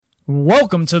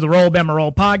Welcome to the Roll Bama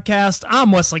Roll podcast.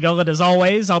 I'm Wesley Gullett. As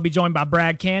always, I'll be joined by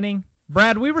Brad Canning.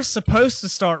 Brad, we were supposed to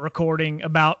start recording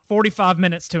about 45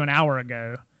 minutes to an hour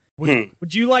ago.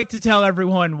 Would you like to tell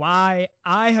everyone why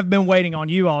I have been waiting on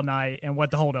you all night and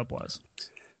what the holdup was?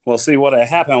 Well, see, what had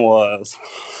happened was,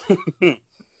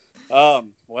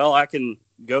 well, I can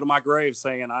go to my grave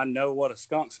saying I know what a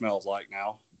skunk smells like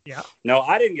now. Yeah. No,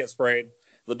 I didn't get sprayed.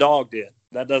 The dog did.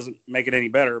 That doesn't make it any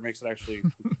better. It makes it actually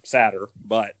sadder.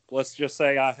 But let's just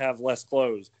say I have less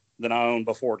clothes than I owned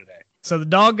before today. So the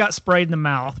dog got sprayed in the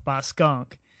mouth by a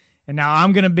skunk, and now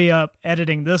I'm going to be up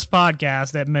editing this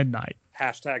podcast at midnight.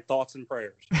 Hashtag thoughts and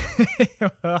prayers.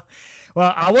 Well,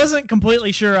 I wasn't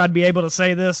completely sure I'd be able to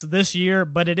say this year,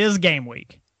 but it is game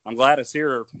week. I'm glad it's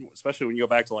here, especially when you go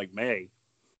back to like May.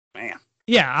 Man.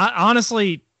 Yeah,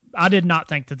 honestly, I did not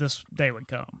think that this day would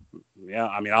come. Yeah,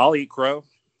 I mean, I'll eat crow.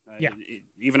 Yeah.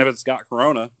 Even if it's got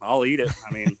corona, I'll eat it.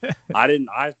 I mean,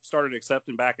 I started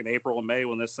accepting back in April and May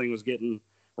when this thing was getting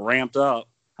ramped up.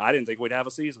 I didn't think we'd have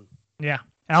a season. Yeah.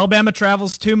 Alabama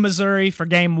travels to Missouri for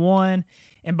game one.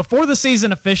 And before the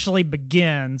season officially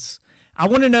begins, I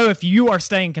want to know if you are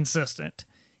staying consistent.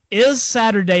 Is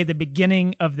Saturday the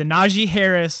beginning of the Najee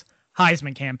Harris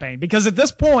Heisman campaign? Because at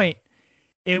this point,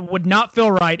 it would not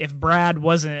feel right if Brad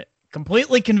wasn't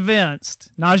completely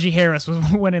convinced Najee Harris was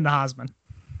winning the Heisman.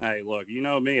 Hey, look, you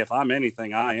know me. If I'm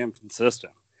anything, I am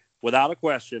consistent. Without a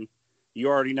question, you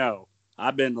already know.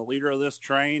 I've been the leader of this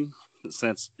train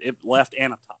since it left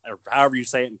or however you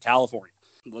say it, in California.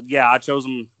 Yeah, I chose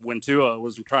him when Tua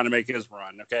was trying to make his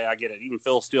run. Okay, I get it. Even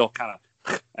Phil Steele kind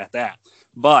of at that.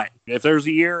 But if there's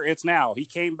a year, it's now. He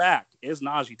came back. It's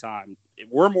Najee time.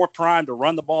 We're more primed to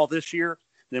run the ball this year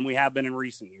than we have been in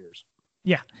recent years.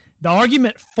 Yeah. The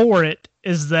argument for it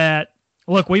is that,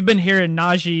 look, we've been hearing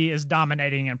Najee is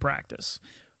dominating in practice.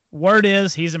 Word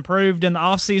is he's improved in the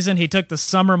offseason. He took the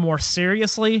summer more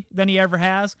seriously than he ever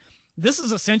has. This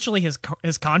is essentially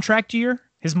his contract year,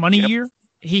 his money year.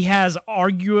 He has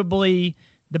arguably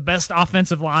the best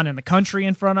offensive line in the country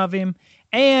in front of him.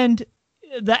 And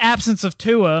the absence of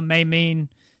Tua may mean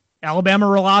Alabama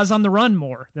relies on the run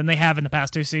more than they have in the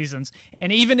past two seasons.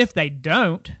 And even if they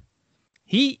don't,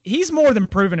 he's more than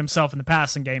proven himself in the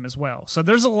passing game as well. So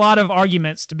there's a lot of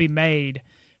arguments to be made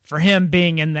for him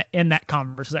being in that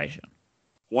conversation.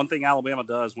 One thing Alabama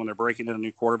does when they're breaking in a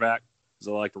new quarterback is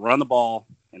they like to run the ball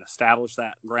and establish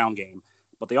that ground game.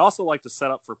 But they also like to set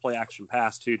up for play action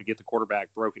pass, too, to get the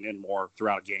quarterback broken in more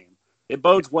throughout a game. It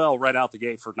bodes well right out the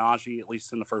gate for Najee, at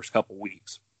least in the first couple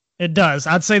weeks. It does.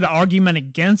 I'd say the argument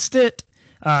against it,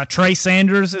 Trey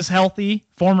Sanders is healthy,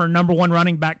 former number one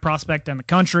running back prospect in the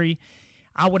country.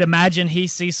 I would imagine he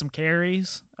sees some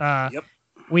carries. Yep.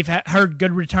 We've heard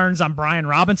good returns on Brian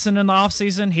Robinson in the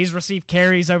offseason. He's received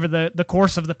carries over the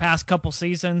course of the past couple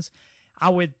seasons. I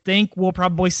would think we'll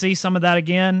probably see some of that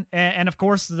again. And of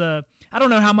course, I don't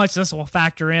know how much this will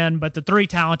factor in, but the three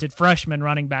talented freshman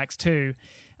running backs too.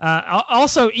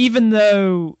 Also, even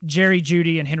though Jerry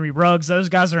Jeudy and Henry Ruggs, those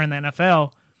guys are in the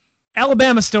NFL,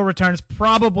 Alabama still returns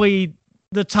probably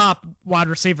the top wide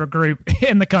receiver group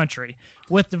in the country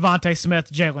with Devontae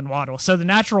Smith, Jalen Waddle. So the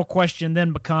natural question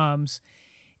then becomes,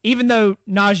 even though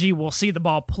Najee will see the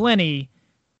ball plenty,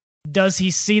 does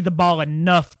he see the ball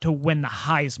enough to win the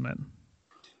Heisman?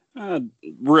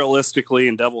 Realistically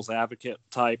and devil's advocate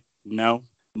type, no.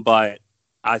 But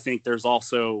I think there's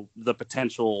also the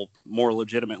potential more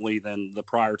legitimately than the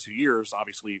prior 2 years,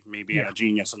 obviously me being a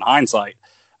genius in hindsight,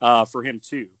 for him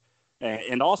too.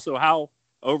 And also how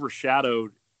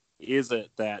overshadowed is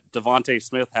it that Devontae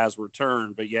Smith has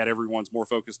returned, but yet everyone's more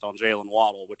focused on Jalen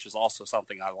Waddle, which is also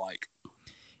something I like.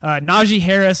 Najee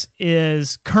Harris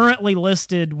is currently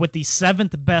listed with the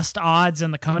 7th best odds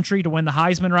in the country to win the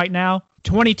Heisman right now,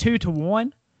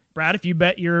 22-1. Brad, if you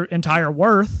bet your entire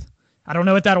worth, I don't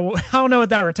know what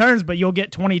that returns, but you'll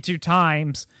get 22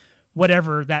 times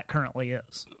whatever that currently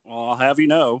is. Well, I'll have you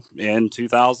know, in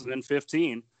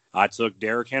 2015, I took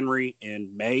Derrick Henry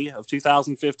in May of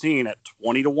 2015 at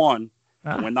 20-1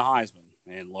 to win the Heisman,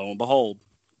 and lo and behold,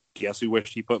 guess who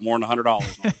wished he put more than $100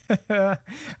 on? I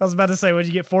was about to say, would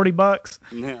you get $40?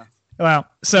 Yeah. Well,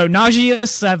 so Najee is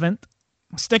 7th.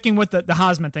 Sticking with the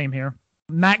Heisman theme here,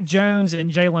 Mac Jones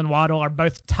and Jalen Waddle are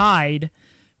both tied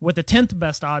with the 10th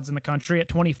best odds in the country at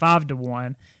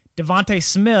 25-1. Devontae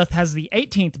Smith has the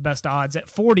 18th best odds at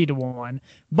 40-1.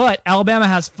 But Alabama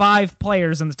has 5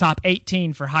 players in the top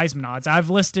 18 for Heisman odds. I've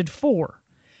listed 4.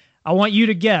 I want you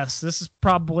to guess. This is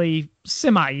probably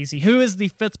semi-easy. Who is the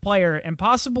 5th player and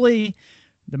possibly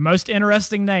the most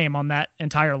interesting name on that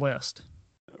entire list?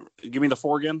 Give me the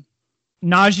 4 again.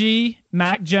 Najee,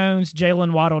 Mac Jones,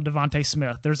 Jalen Waddle, Devontae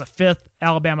Smith. There's a fifth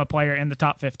Alabama player in the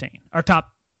top 15 or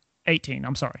top 18.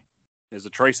 I'm sorry. Is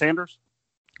it Trey Sanders?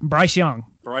 Bryce Young.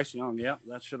 Bryce Young, yeah,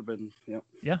 that should have been. Yep.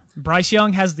 Yeah, Bryce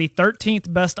Young has the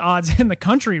 13th best odds in the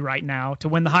country right now to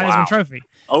win the Heisman Trophy.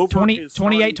 Over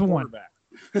 28 to 1.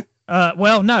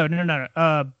 Well,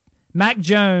 no. Mac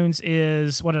Jones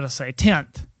is, what did I say?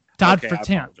 10th. Tied for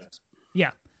 10th.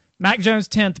 Yeah. Mac Jones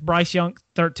 10th, Bryce Young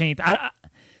 13th.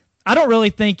 I don't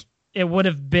really think it would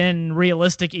have been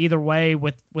realistic either way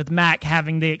with Mac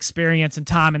having the experience and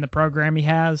time in the program he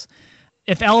has.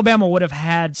 If Alabama would have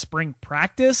had spring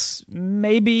practice,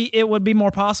 maybe it would be more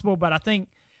possible, but I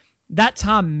think that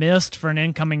time missed for an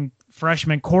incoming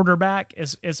freshman quarterback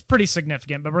is pretty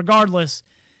significant. But regardless,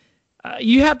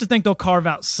 you have to think they'll carve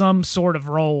out some sort of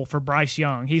role for Bryce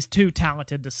Young. He's too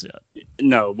talented to sit.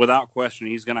 No, without question,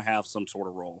 he's going to have some sort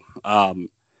of role.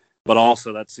 But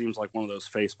also, that seems like one of those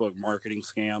Facebook marketing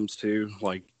scams too.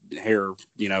 Like, here,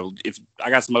 if I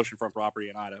got some oceanfront property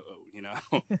in Idaho,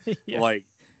 Yeah. like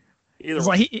either it's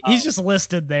way, like he's just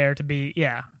listed there to be,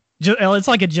 yeah. It's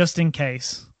like a just in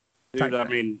case. Dude, I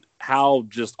mean, how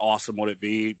just awesome would it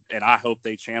be? And I hope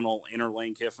they channel inner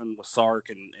Lane Kiffin with Sark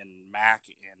and Mac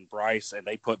and Bryce, and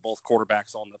they put both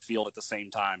quarterbacks on the field at the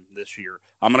same time this year.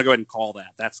 I'm going to go ahead and call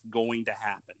that. That's going to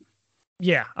happen.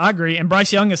 Yeah, I agree. And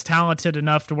Bryce Young is talented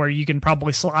enough to where you can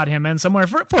probably slide him in somewhere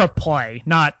for a play,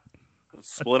 not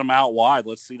split them out wide.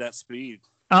 Let's see that speed.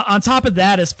 On top of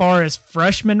that, as far as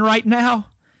freshmen right now,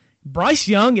 Bryce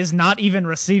Young is not even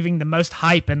receiving the most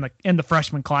hype in the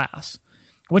freshman class,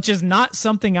 which is not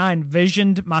something I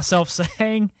envisioned myself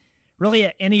saying really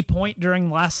at any point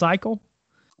during last cycle.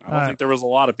 I don't think there was a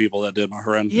lot of people that did, my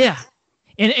friend. Yeah.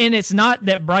 And it's not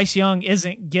that Bryce Young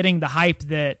isn't getting the hype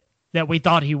that we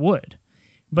thought he would.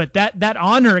 But that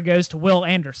honor goes to Will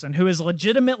Anderson, who is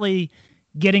legitimately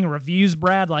getting reviews,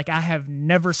 Brad, like I have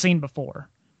never seen before.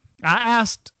 I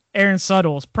asked Aaron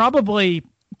Suttles probably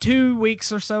 2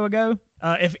 weeks or so ago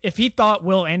if he thought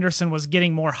Will Anderson was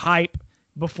getting more hype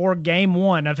before game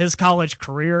one of his college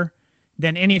career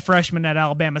than any freshman at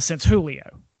Alabama since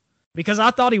Julio, because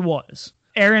I thought he was.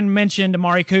 Aaron mentioned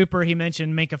Amari Cooper. He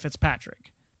mentioned Minkah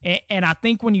Fitzpatrick. And I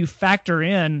think when you factor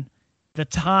in the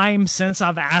time since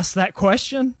I've asked that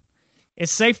question,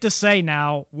 it's safe to say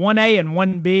now 1A and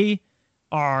 1B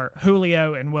are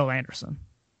Julio and Will Anderson.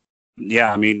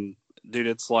 Yeah, I mean, dude,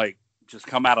 it's like just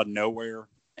come out of nowhere.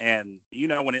 And,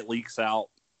 when it leaks out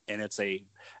and it's a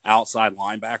outside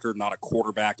linebacker, not a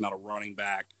quarterback, not a running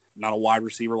back, not a wide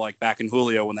receiver like back in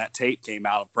Julio when that tape came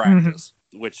out of practice,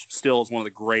 which still is one of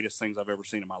the greatest things I've ever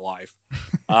seen in my life.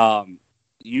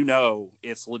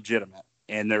 It's legitimate.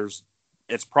 And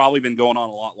it's probably been going on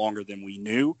a lot longer than we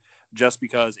knew, just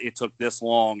because it took this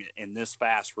long and this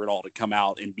fast for it all to come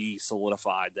out and be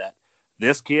solidified that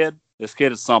this kid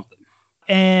is something.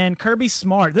 And Kirby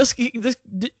Smart, this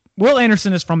Will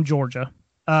Anderson is from Georgia.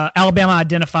 Alabama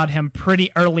identified him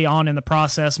pretty early on in the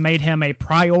process, made him a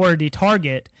priority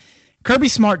target. Kirby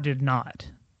Smart did not.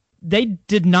 They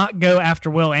did not go after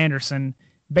Will Anderson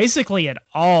basically at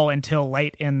all until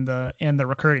late in the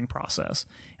recruiting process.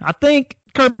 I think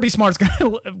Kirby Smart's going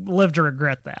to live to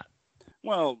regret that.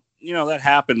 Well, that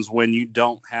happens when you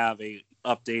don't have a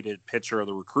updated picture of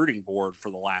the recruiting board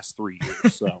for the last 3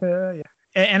 years. So, yeah.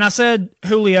 And I said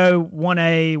Julio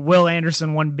 1A, Will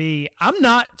Anderson 1B. I'm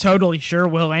not totally sure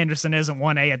Will Anderson isn't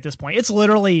 1A at this point. It's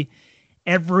literally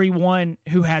everyone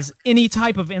who has any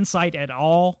type of insight at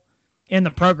all in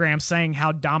the program saying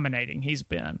how dominating he's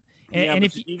been. And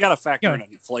if you got to factor in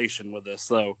inflation with this,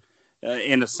 though,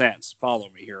 in a sense. Follow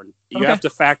me here. You have to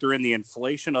factor in the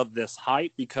inflation of this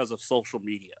hype because of social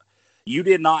media. You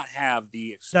did not have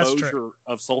the exposure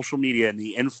of social media and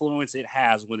the influence it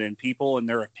has within people and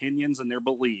their opinions and their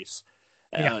beliefs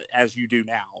as you do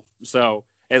now. So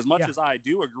as much as I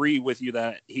do agree with you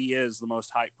that he is the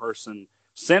most hyped person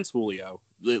since Julio,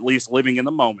 at least living in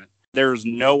the moment, there's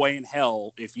no way in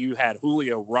hell if you had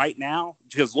Julio right now,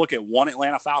 just look at one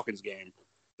Atlanta Falcons game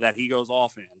that he goes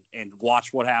off in and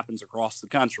watch what happens across the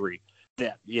country.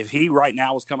 That if he right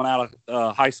now was coming out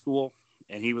of high school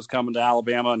and he was coming to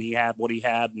Alabama and he had what he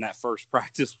had in that first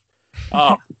practice,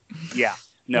 it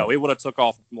would have took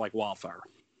off like wildfire.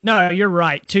 No, you're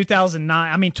right.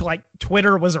 2009. I mean,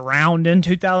 Twitter was around in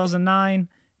 2009.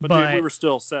 But dude, we were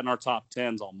still setting our top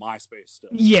 10s on MySpace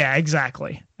still. Yeah,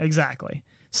 exactly.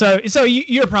 So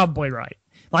you're probably right.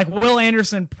 Like Will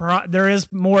Anderson, there is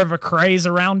more of a craze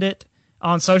around it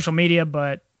on social media,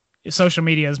 but social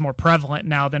media is more prevalent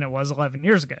now than it was 11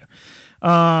 years ago.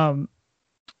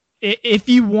 If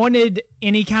you wanted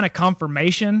any kind of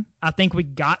confirmation, I think we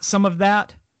got some of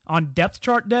that on Depth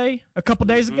Chart Day a couple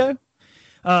days ago.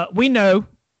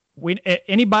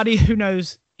 Anybody who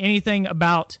knows anything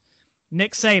about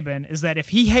Nick Saban is that if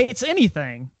he hates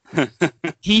anything,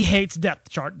 he hates depth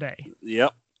chart day.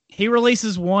 Yep. He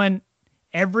releases one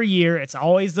every year. It's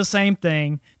always the same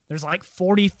thing. There's like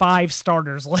 45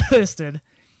 starters listed.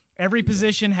 Every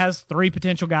position has 3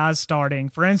 potential guys starting.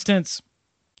 For instance,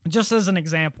 just as an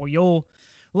example, you'll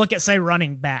look at, say,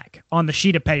 running back on the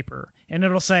sheet of paper, and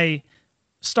it'll say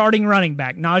starting running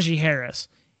back, Najee Harris.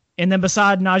 And then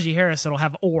beside Najee Harris, it'll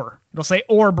have or. It'll say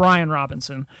or Brian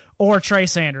Robinson, or Trey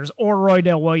Sanders, or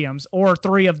Roydell Williams, or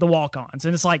 3 of the walk-ons.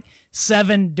 And it's like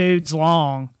 7 dudes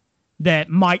long that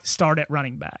might start at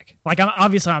running back. Like,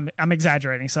 I'm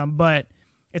exaggerating some, but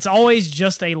it's always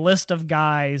just a list of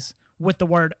guys with the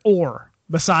word or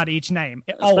beside each name.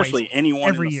 Especially anyone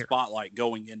every in the year. Spotlight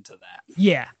going into that.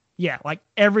 Yeah, like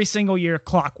every single year,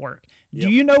 clockwork. Yep.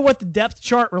 Do you know what the depth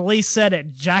chart release said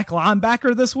at Jack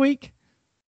linebacker this week?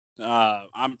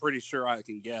 I'm pretty sure I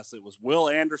can guess. It was Will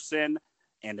Anderson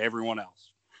and everyone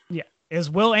else. Yeah, it's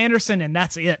Will Anderson, and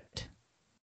that's it.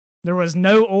 There was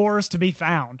no ors to be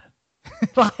found.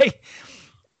 Like,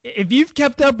 if you've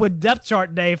kept up with depth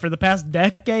chart day for the past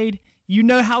decade, you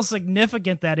know how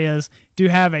significant that is to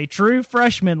have a true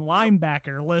freshman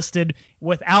linebacker listed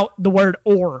without the word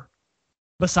or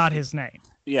beside his name.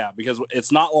 Yeah, because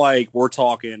it's not like we're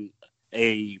talking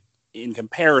in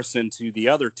comparison to the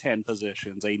other 10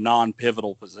 positions, a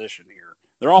non-pivotal position here.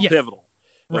 They're all pivotal.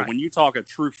 But right. When you talk a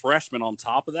true freshman on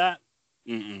top of that,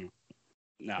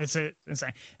 no. It's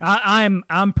insane.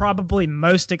 I'm probably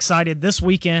most excited this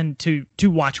weekend to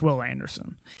watch Will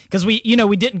Anderson, because we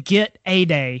didn't get a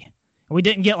day. We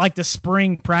didn't get like the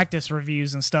spring practice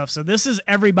reviews and stuff. So this is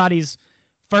everybody's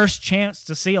first chance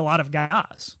to see a lot of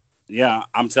guys. Yeah,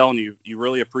 I'm telling you, you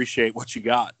really appreciate what you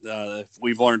got. If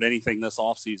we've learned anything this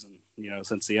offseason,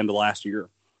 since the end of last year.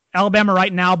 Alabama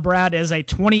right now, Brad, is a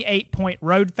 28-point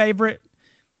road favorite.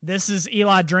 This is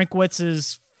Eli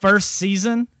Drinkwitz's first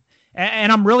season.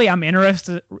 And I'm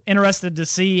interested to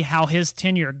see how his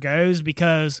tenure goes,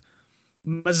 because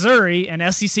Missouri,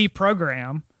 an SEC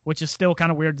program, which is still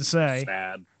kind of weird to say.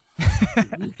 Sad.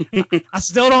 I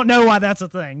still don't know why that's a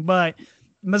thing, but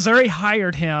Missouri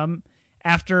hired him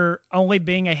after only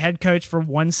being a head coach for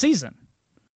 1 season.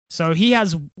 So he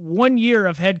has 1 year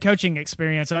of head coaching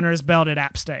experience under his belt at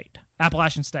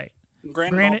Appalachian State.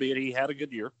 Granted, albeit he had a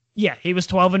good year. Yeah, he was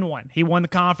 12-1. He won the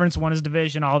conference, won his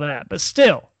division, all that. But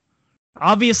still,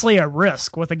 obviously a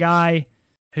risk with a guy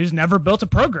who's never built a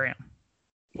program.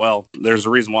 Well, there's a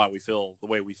reason why we feel the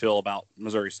way we feel about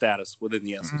Missouri's status within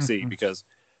the SEC, because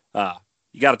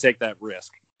you got to take that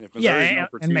risk. If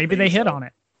and maybe they hit on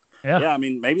it. Yeah, I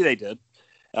mean, maybe they did.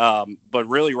 But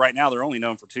really, right now, they're only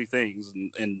known for 2 things,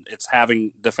 and it's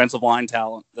having defensive line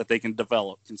talent that they can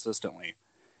develop consistently,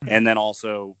 and then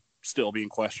also still being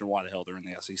questioned why the hell they're in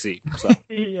the SEC. So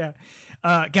yeah,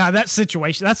 God, that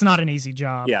situation, that's not an easy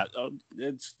job. Yeah,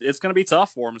 it's going to be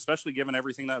tough for them, especially given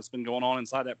everything that's been going on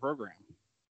inside that program.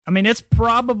 I mean, it's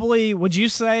probably, would you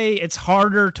say it's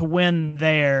harder to win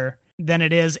there than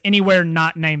it is anywhere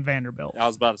not named Vanderbilt? I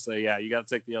was about to say, yeah, you got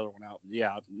to take the other one out.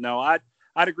 Yeah, no, I'd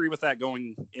agree with that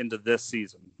going into this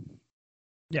season.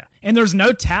 Yeah, and there's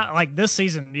no talent like this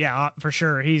season. Yeah, for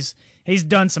sure. He's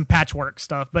done some patchwork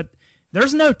stuff, but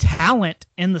there's no talent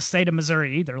in the state of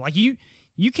Missouri either. Like you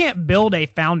can't build a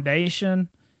foundation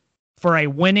for a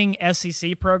winning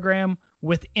SEC program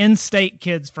with in-state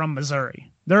kids from Missouri.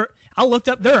 I looked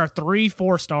up, there are 3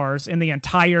 4-stars in the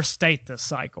entire state this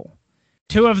cycle.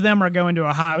 2 of them are going to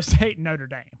Ohio State and Notre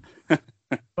Dame.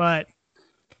 But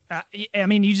I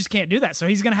mean, you just can't do that. So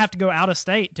he's going to have to go out of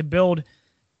state to build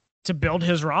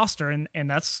his roster, and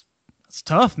that's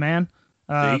tough, man.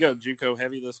 Did he go JUCO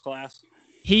heavy this class?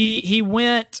 He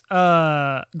went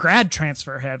grad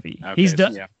transfer heavy. Okay, he's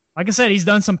done. Yeah. Like I said, he's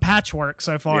done some patchwork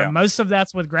so far. Yeah. And most of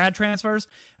that's with grad transfers.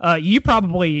 You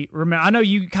probably remember. I know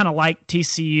you kind of like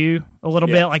TCU a little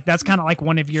bit. Like that's kind of like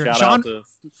one of your shout out to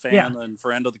fan and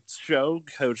friend of the show,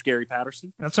 Coach Gary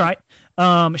Patterson. That's right.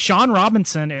 Sean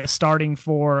Robinson is starting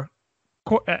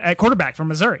at quarterback for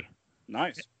Missouri.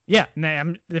 Nice. Yeah.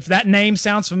 If that name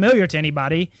sounds familiar to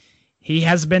anybody, he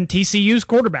has been TCU's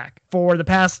quarterback for the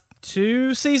past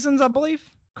 2 seasons, I believe.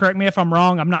 Correct me if I'm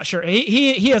wrong. I'm not sure.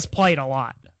 He has played a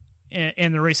lot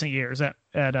in the recent years at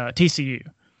TCU.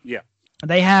 Yeah.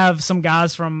 They have some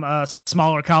guys from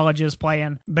smaller colleges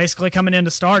basically coming in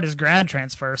to start as grad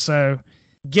transfer. So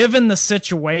given the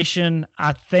situation,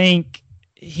 I think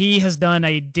he has done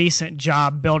a decent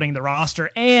job building the roster.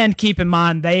 And keep in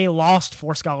mind, they lost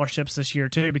 4 scholarships this year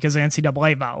too because of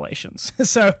NCAA violations.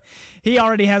 So he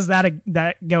already has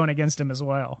that going against him as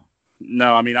well.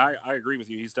 No, I mean, I agree with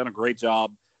you. He's done a great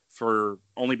job for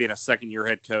only being a second-year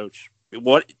head coach.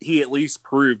 What he at least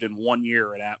proved in 1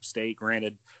 year at App State,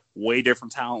 granted, way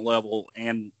different talent level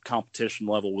and competition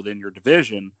level within your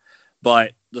division,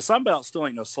 but the Sun Belt still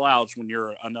ain't no slouch when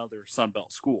you're another Sun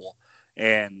Belt school.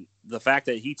 And the fact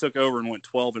that he took over and went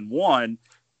 12-1,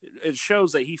 it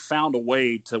shows that he found a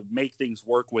way to make things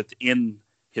work within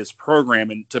his program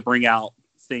and to bring out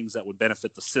things that would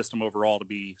benefit the system overall to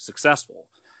be successful.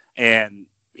 And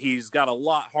he's got a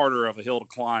lot harder of a hill to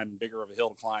climb, bigger of a hill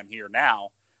to climb here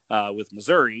now with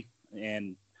Missouri,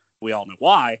 and we all know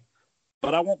why.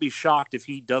 But I won't be shocked if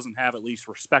he doesn't have at least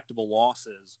respectable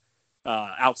losses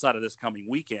outside of this coming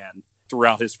weekend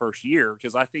throughout his first year,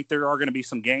 because I think there are going to be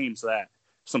some games that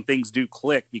some things do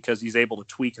click because he's able to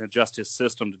tweak and adjust his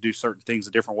system to do certain things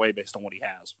a different way based on what he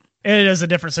has. It is a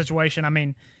different situation. I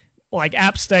mean, like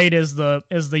App State is the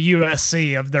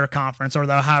USC of their conference, or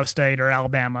the Ohio State or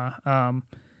Alabama.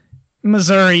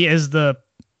 Missouri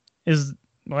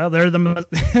they're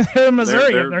the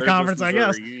Missouri of their conference, I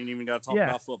guess. You ain't even got to talk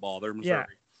about football. They're Missouri.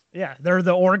 Yeah, they're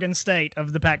the Oregon State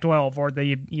of the Pac-12, or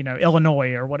the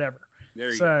Illinois or whatever.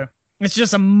 There you go. It's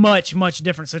just a much, much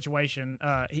different situation.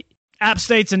 App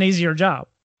State's an easier job.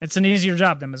 It's an easier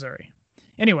job than Missouri.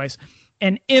 Anyways,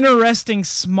 an interesting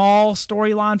small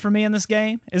storyline for me in this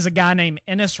game is a guy named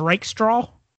Ennis Rakestraw.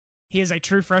 He is a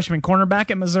true freshman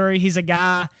cornerback at Missouri. He's a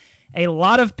guy a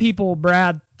lot of people,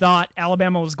 Brad, thought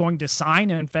Alabama was going to sign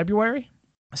in February.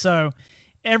 So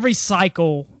every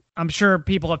cycle, I'm sure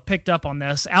people have picked up on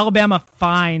this, Alabama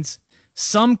finds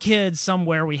some kid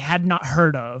somewhere we had not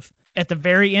heard of at the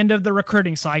very end of the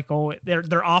recruiting cycle.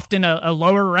 They're often a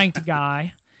lower ranked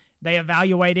guy. They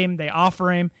evaluate him, they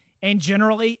offer him, and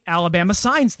generally Alabama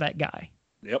signs that guy.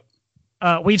 Yep.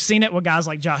 We've seen it with guys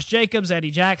like Josh Jacobs,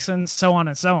 Eddie Jackson, so on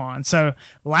and so on. So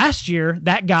last year,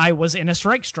 that guy was Ennis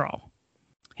Rakestraw.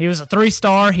 He was a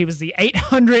 3-star. He was the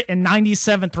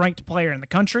 897th ranked player in the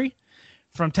country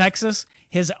from Texas.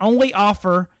 His only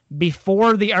offer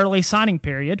before the early signing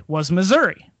period was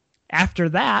Missouri. After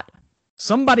that,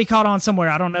 somebody caught on somewhere.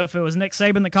 I don't know if it was Nick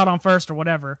Saban that caught on first or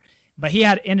whatever, but he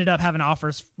ended up having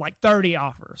offers, like 30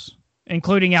 offers,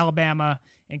 including Alabama,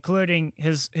 including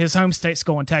his home state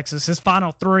school in Texas. His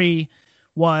final 3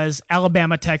 was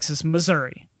Alabama, Texas,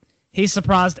 Missouri. He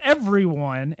surprised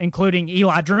everyone, including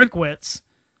Eli Drinkwitz,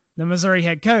 the Missouri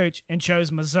head coach, and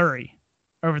chose Missouri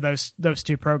over those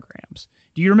 2 programs.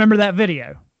 Do you remember that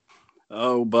video?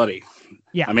 Oh, buddy.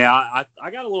 Yeah. I mean, I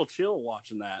got a little chill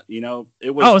watching that.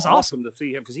 It was awesome to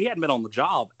see him because he hadn't been on the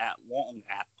job long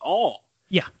at all.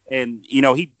 Yeah. And,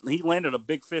 he landed a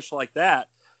big fish like that,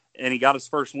 and he got his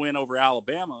first win over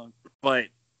Alabama, but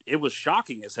it was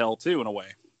shocking as hell, too, in a way.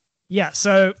 Yeah,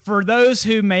 so for those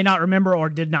who may not remember or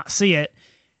did not see it,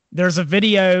 there's a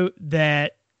video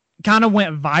that kind of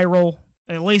went viral,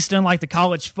 at least in like the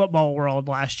college football world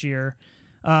last year,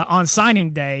 on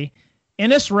signing day.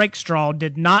 Ennis Rakestraw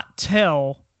did not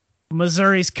tell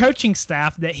Missouri's coaching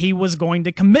staff that he was going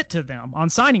to commit to them on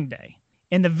signing day.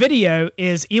 And the video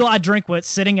is Eli Drinkwitz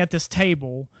sitting at this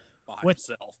table by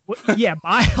himself.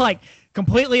 By like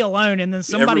completely alone, and then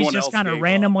somebody's just kind of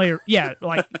randomly,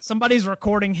 like somebody's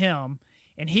recording him,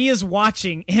 and he is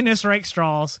watching Ennis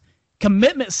Rakestraw's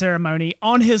commitment ceremony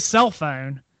on his cell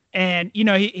phone. And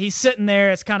he's sitting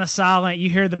there. It's kind of silent. You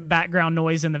hear the background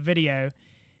noise in the video,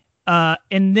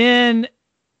 and then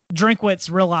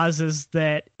Drinkwitz realizes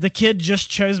that the kid just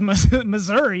chose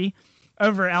Missouri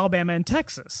over Alabama and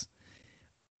Texas.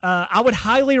 I would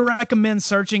highly recommend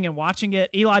searching and watching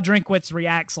it. Eli Drinkwitz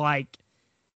reacts like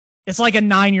it's like a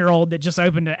 9-year-old that just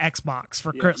opened an Xbox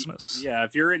for Christmas. Yeah,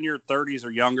 if you're in your 30s or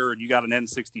younger and you got an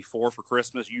N64 for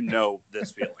Christmas, you know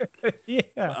this feeling.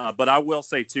 Yeah. But I will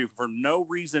say, too, for no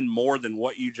reason more than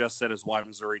what you just said is why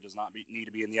Missouri does not need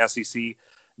to be in the SEC.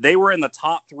 They were in the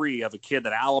top 3 of a kid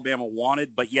that Alabama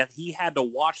wanted, but yet he had to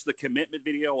watch the commitment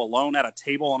video alone at a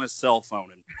table on his cell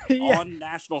phone and on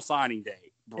National Signing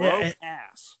Day. Broke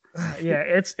ass. Yeah,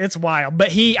 it's wild.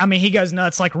 But he goes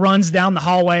nuts, like runs down the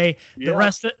hallway. The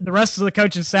rest of the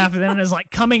coaching staff then is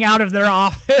like coming out of their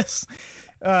office,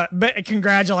 but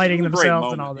congratulating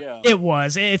themselves and all that. Yeah. It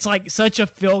was. It's like such a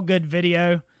feel good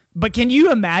video. But can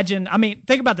you imagine? I mean,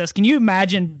 think about this. Can you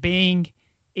imagine being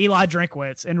Eli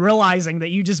Drinkwitz and realizing that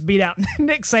you just beat out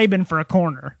Nick Saban for a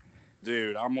corner?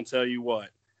 Dude, I'm gonna tell you what.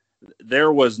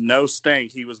 There was no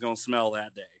stank he was gonna smell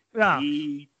that day. Yeah.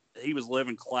 He was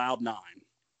living cloud 9.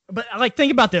 But like,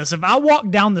 think about this. If I walk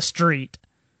down the street,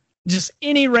 just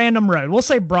any random road, we'll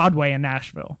say Broadway in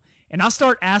Nashville, and I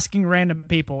start asking random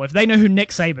people if they know who Nick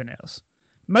Saban is,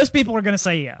 most people are going to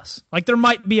say yes. Like, there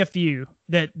might be a few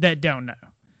that don't know.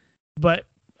 But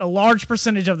a large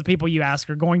percentage of the people you ask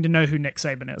are going to know who Nick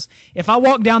Saban is. If I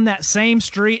walk down that same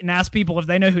street and ask people if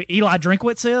they know who Eli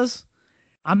Drinkwitz is,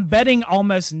 I'm betting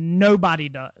almost nobody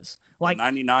does. Like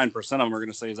 99% of them are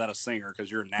going to say, is that a singer? Because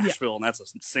you're in Nashville and that's a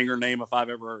singer name if I've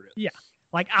ever heard it. Yeah.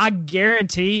 Like I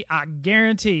guarantee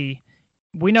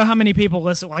we know how many people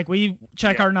listen. Like we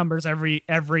check our numbers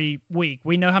every week.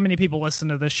 We know how many people listen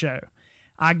to this show.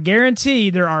 I guarantee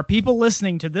there are people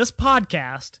listening to this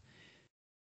podcast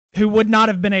who would not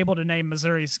have been able to name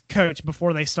Missouri's coach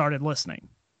before they started listening.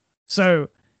 So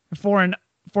if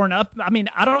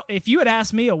you had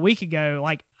asked me a week ago,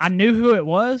 like I knew who it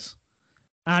was.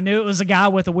 I knew it was a guy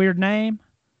with a weird name,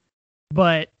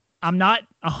 but I'm not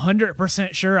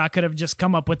 100% sure I could have just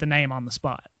come up with the name on the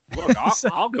spot. Look,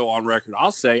 I'll go on record.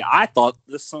 I'll say I thought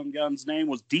this son gun's name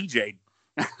was DJ.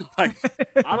 Like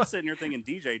I'm sitting here thinking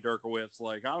DJ Dirkowitz.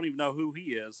 Like I don't even know who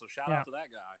he is. So shout out to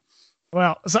that guy.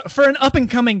 Well, so for an up and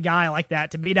coming guy like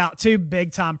that to beat out two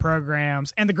big time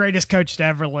programs and the greatest coach to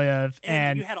ever live,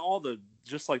 and you had all the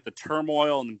just like the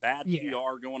turmoil and bad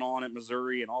PR going on at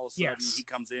Missouri, and all of a sudden he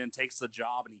comes in, takes the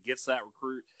job, and he gets that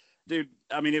recruit. Dude,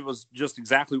 I mean, it was just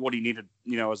exactly what he needed,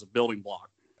 as a building block.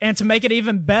 And to make it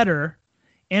even better,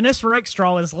 Ennis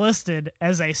Rakestraw is listed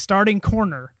as a starting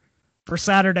corner for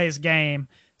Saturday's game.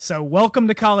 So welcome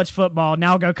to college football.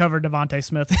 Now go cover Devontae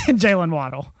Smith and Jalen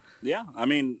Waddle. Yeah, I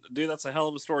mean, dude, that's a hell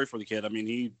of a story for the kid. I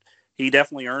mean, he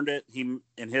definitely earned it. He,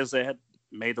 in his head,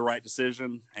 made the right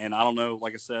decision. And I don't know,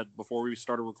 like I said, before we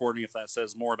started recording, if that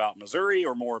says more about Missouri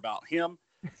or more about him.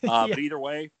 But either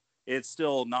way, it's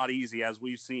still not easy, as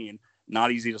we've seen,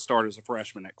 not easy to start as a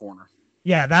freshman at corner.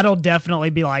 Yeah, that'll definitely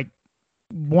be like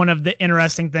one of the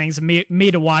interesting things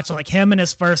me to watch, like him in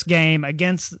his first game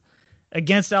against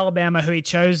Alabama, who he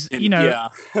chose,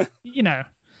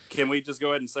 Can we just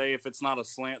go ahead and say if it's not a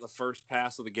slant, the first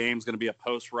pass of the game is going to be a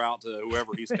post route to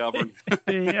whoever he's covering?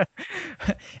 Yeah.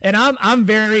 And I'm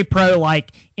very pro,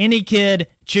 like any kid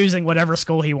choosing whatever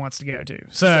school he wants to go to.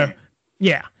 So,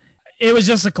 yeah, it was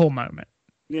just a cool moment.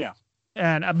 Yeah.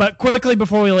 But quickly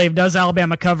before we leave, does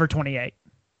Alabama cover 28?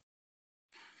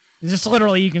 Just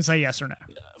literally, you can say yes or no.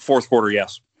 Fourth quarter,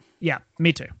 yes. Yeah,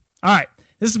 me too. All right.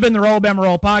 This has been the Roll Bama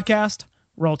Roll podcast.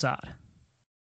 Roll Tide.